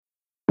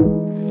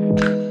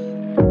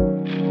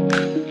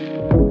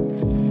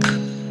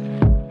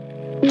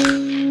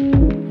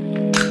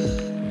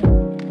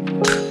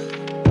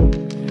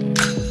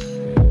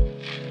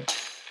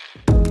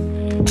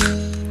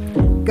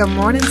Good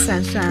morning,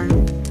 sunshine.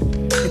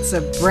 It's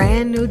a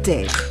brand new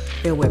day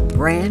filled with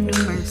brand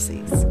new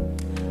mercies.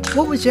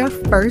 What was your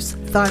first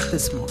thought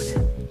this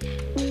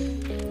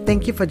morning?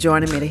 Thank you for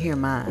joining me to hear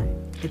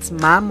mine. It's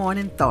My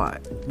Morning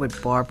Thought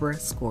with Barbara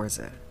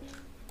Scorza.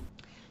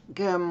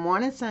 Good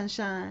morning,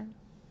 sunshine.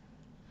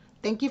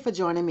 Thank you for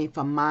joining me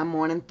for My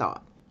Morning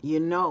Thought.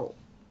 You know,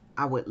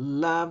 I would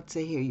love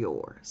to hear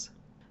yours.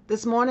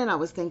 This morning I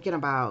was thinking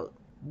about,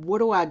 what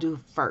do I do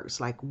first?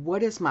 Like,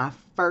 what is my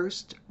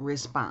first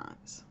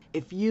response?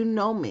 If you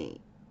know me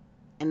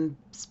and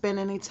spend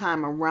any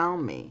time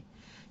around me,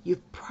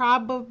 you've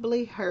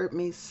probably heard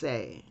me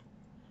say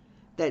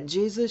that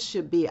Jesus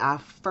should be our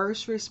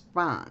first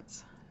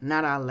response,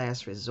 not our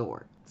last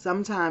resort.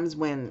 Sometimes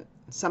when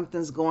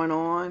something's going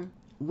on,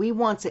 we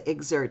want to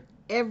exert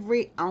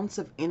every ounce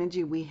of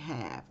energy we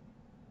have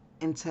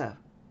into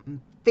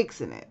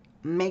fixing it,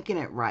 making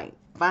it right,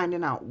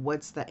 finding out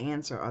what's the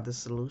answer or the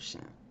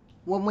solution,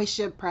 when we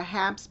should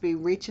perhaps be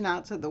reaching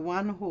out to the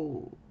one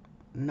who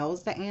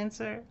knows the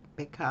answer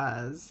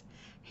because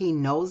he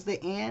knows the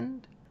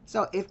end.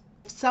 So if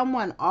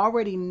someone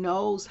already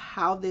knows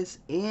how this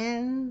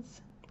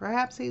ends,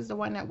 perhaps he's the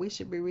one that we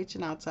should be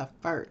reaching out to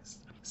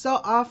first.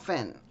 So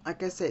often,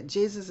 like I said,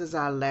 Jesus is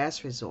our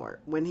last resort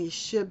when he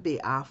should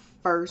be our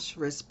first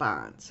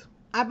response.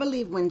 I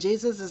believe when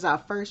Jesus is our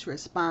first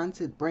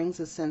response, it brings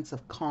a sense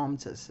of calm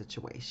to the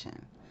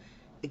situation.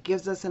 It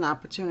gives us an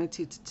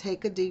opportunity to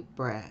take a deep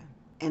breath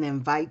and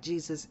invite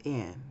Jesus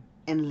in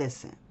and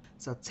listen.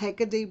 So take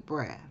a deep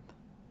breath,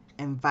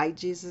 invite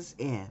Jesus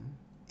in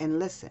and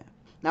listen.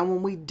 Now,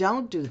 when we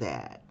don't do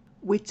that,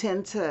 we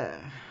tend to,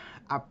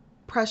 our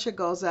pressure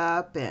goes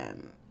up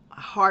and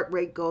heart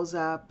rate goes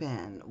up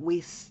and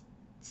we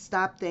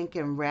stop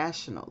thinking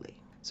rationally.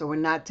 So we're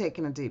not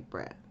taking a deep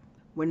breath.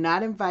 We're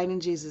not inviting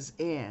Jesus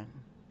in.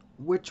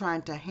 We're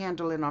trying to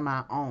handle it on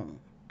our own.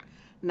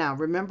 Now,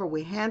 remember,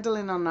 we're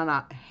handling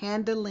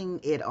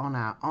it on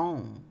our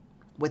own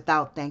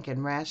without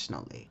thinking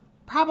rationally.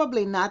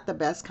 Probably not the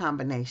best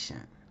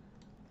combination.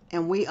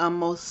 And we are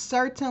most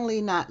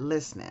certainly not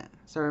listening.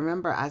 So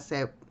remember, I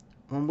said,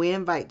 when we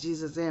invite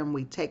Jesus in,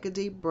 we take a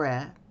deep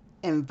breath,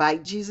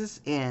 invite Jesus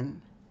in,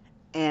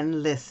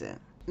 and listen.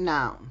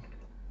 Now,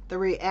 the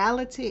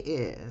reality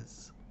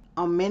is,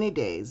 on many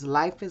days,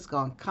 life is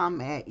going to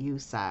come at you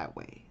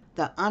sideways.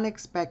 The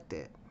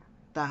unexpected,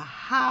 the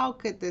how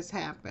could this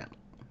happen?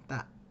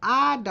 The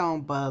I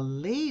don't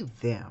believe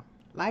them.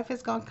 Life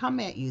is going to come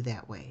at you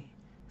that way.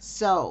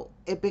 So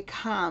it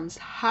becomes,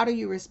 how do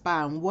you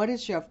respond? What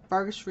is your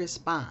first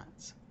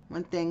response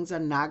when things are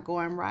not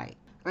going right?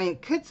 I mean,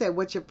 it could say,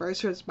 what's your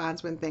first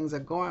response when things are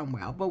going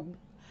well? But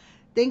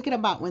thinking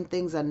about when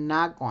things are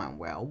not going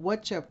well,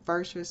 what's your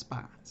first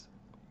response?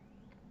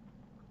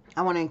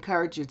 I want to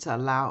encourage you to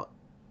allow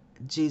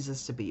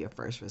Jesus to be your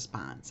first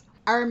response.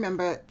 I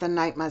remember the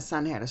night my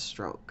son had a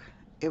stroke.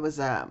 It was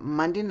a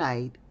Monday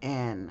night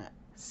and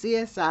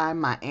CSI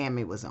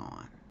Miami was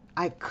on.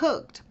 I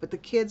cooked, but the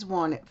kids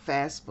wanted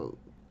fast food.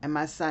 And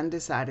my son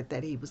decided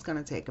that he was going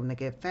to take them to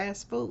get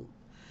fast food.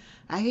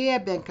 Now, he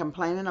had been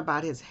complaining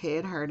about his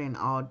head hurting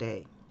all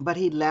day, but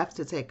he left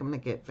to take them to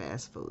get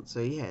fast food. So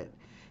he had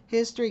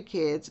his 3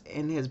 kids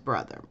and his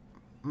brother,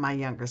 my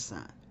younger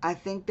son. I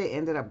think they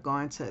ended up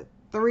going to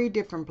 3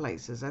 different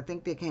places. I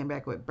think they came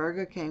back with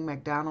Burger King,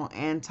 McDonald's,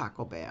 and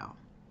Taco Bell.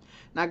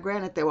 Now,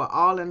 granted, they were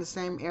all in the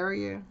same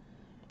area,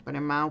 but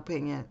in my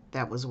opinion,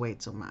 that was way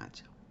too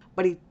much.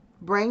 But he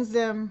brings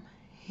them,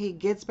 he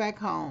gets back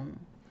home,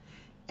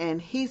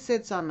 and he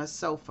sits on the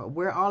sofa.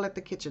 We're all at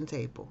the kitchen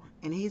table,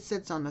 and he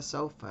sits on the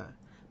sofa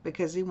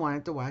because he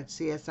wanted to watch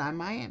CSI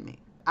Miami.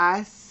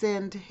 I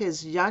send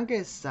his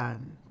youngest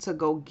son to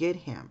go get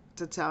him,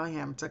 to tell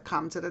him to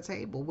come to the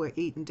table. We're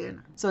eating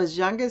dinner. So his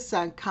youngest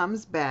son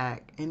comes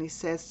back, and he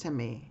says to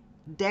me,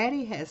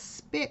 Daddy has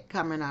spit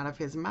coming out of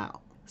his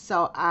mouth.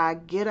 So I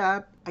get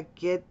up, I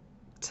get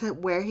to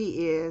where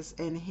he is,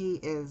 and he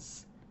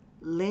is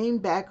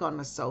leaned back on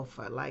the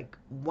sofa, like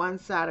one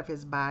side of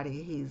his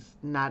body he's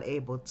not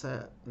able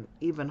to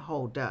even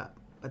hold up,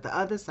 but the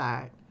other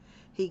side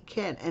he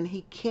can, and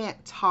he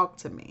can't talk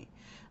to me.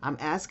 I'm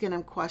asking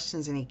him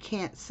questions and he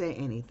can't say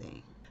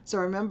anything. So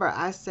remember,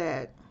 I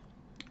said,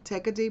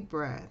 take a deep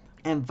breath,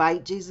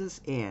 invite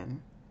Jesus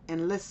in,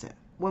 and listen.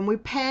 When we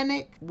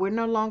panic, we're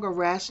no longer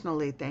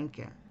rationally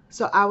thinking.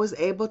 So I was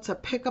able to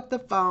pick up the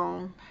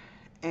phone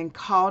and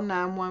call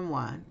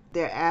 911.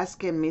 They're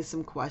asking me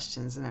some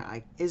questions and they're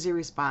like, is he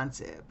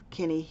responsive?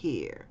 Can he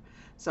hear?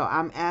 So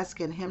I'm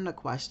asking him the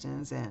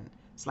questions, and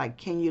it's like,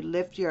 can you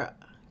lift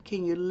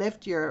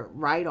your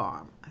right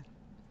arm?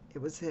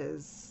 It was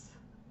his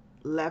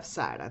left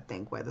side, I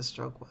think, where the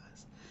stroke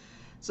was.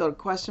 So the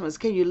question was,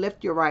 can you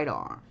lift your right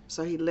arm?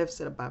 So he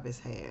lifts it above his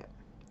head.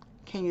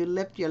 Can you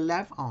lift your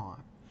left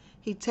arm?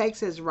 He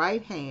takes his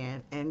right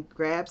hand and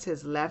grabs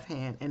his left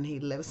hand and he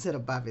lifts it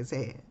above his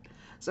head.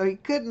 So he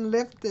couldn't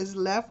lift his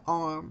left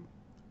arm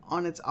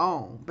on its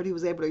own, but he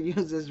was able to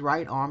use his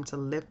right arm to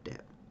lift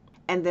it.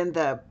 And then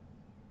the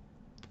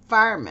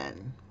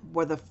firemen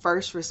were the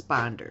first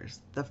responders,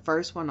 the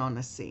first one on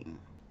the scene.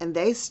 and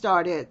they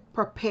started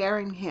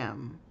preparing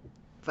him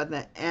for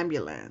the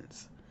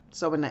ambulance.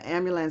 So when the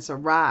ambulance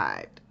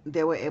arrived,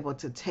 they were able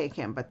to take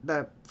him. But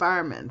the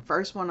fireman,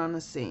 first one on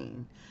the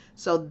scene,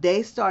 so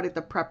they started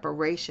the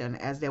preparation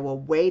as they were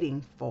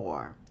waiting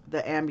for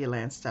the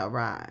ambulance to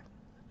arrive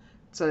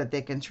so that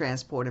they can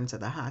transport him to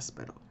the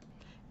hospital.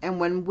 And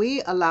when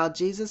we allow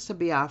Jesus to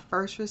be our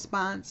first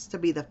response, to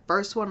be the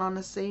first one on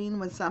the scene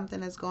when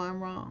something is going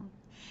wrong,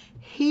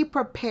 he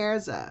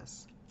prepares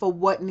us for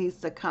what needs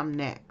to come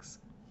next.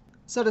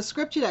 So the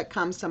scripture that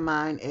comes to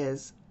mind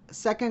is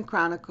 2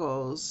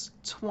 Chronicles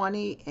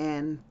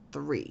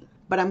 20:3.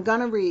 But I'm going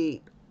to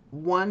read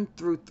 1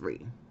 through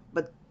 3.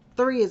 But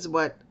 3 is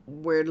what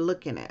we're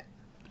looking at.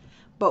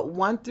 But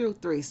 1 through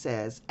 3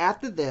 says,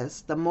 After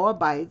this, the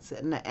Moabites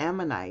and the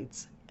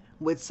Ammonites,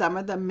 with some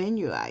of the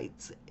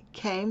Meunites,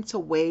 came to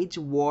wage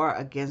war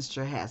against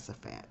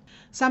Jehoshaphat.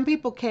 Some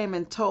people came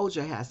and told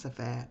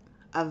Jehoshaphat,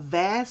 a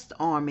vast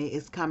army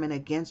is coming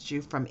against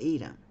you from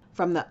Edom,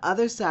 from the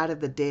other side of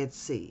the Dead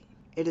Sea.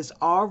 It is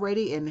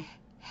already in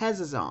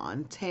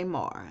Hazazon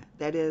Tamar,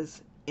 that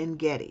is in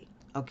Gedi.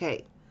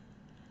 Okay,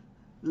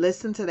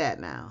 listen to that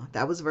now.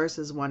 That was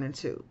verses 1 and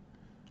 2.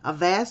 A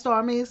vast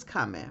army is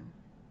coming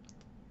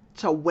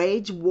to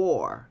wage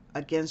war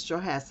against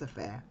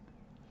Jehoshaphat.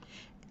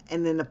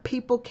 And then the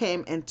people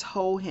came and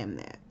told him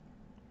that.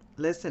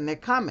 Listen, they're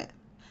coming.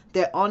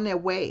 They're on their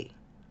way.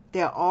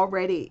 They're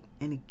already,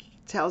 and he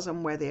tells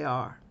them where they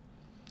are.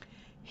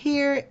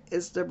 Here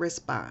is the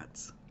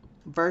response.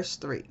 Verse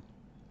 3.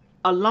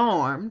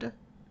 Alarmed,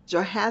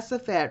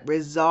 Jehoshaphat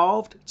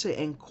resolved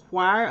to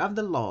inquire of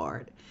the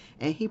Lord,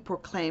 and he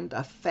proclaimed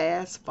a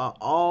fast for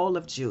all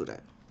of Judah.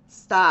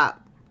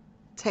 Stop,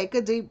 take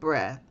a deep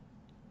breath,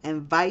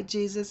 invite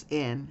Jesus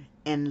in,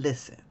 and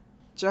listen.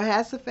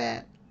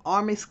 Jehoshaphat,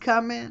 army's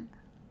coming,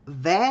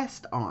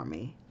 vast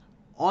army,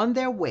 on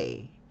their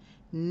way,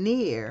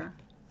 near,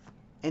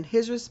 and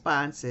his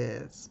response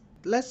is,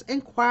 let's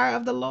inquire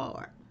of the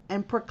Lord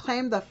and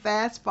proclaim the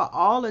fast for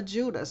all of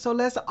Judah. So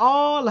let's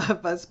all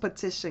of us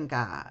petition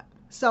God.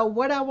 So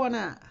what I want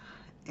to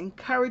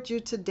encourage you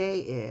today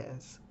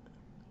is,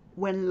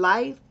 when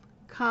life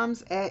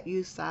comes at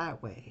you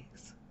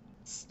sideways,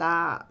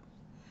 stop,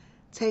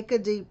 take a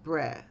deep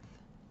breath,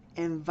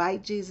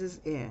 invite Jesus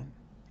in,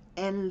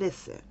 and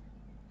listen.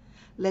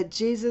 Let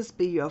Jesus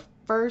be your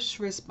first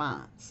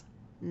response,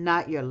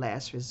 not your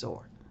last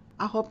resort.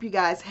 I hope you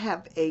guys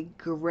have a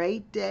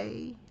great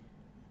day,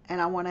 and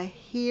I want to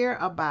hear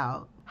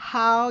about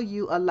how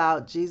you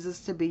allowed Jesus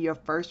to be your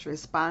first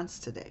response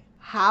today.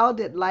 How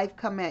did life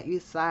come at you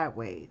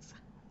sideways?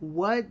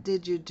 What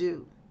did you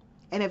do?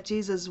 And if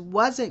Jesus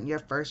wasn't your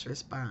first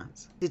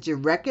response, did you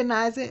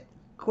recognize it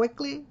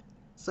quickly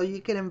so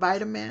you could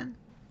invite him in?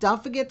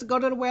 Don't forget to go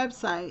to the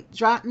website,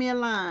 drop me a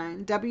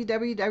line,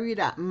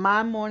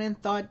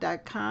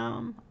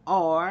 www.mymorningthought.com,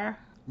 or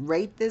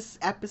rate this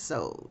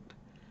episode.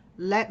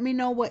 Let me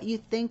know what you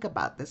think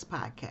about this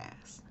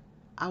podcast.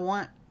 I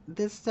want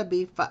this to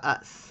be for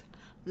us.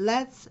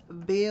 Let's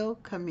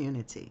build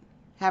community.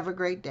 Have a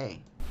great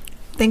day.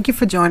 Thank you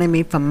for joining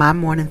me for My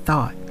Morning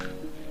Thought.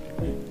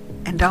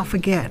 And don't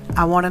forget,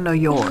 I want to know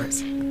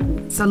yours.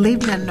 So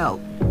leave me a note.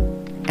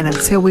 And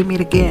until we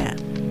meet again,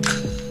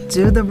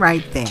 do the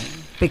right thing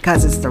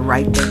because it's the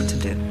right thing to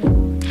do.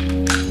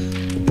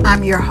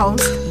 I'm your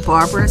host,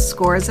 Barbara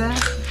Scorza,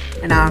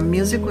 and our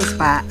music was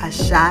by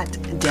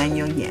Ashat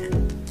Daniel Yen.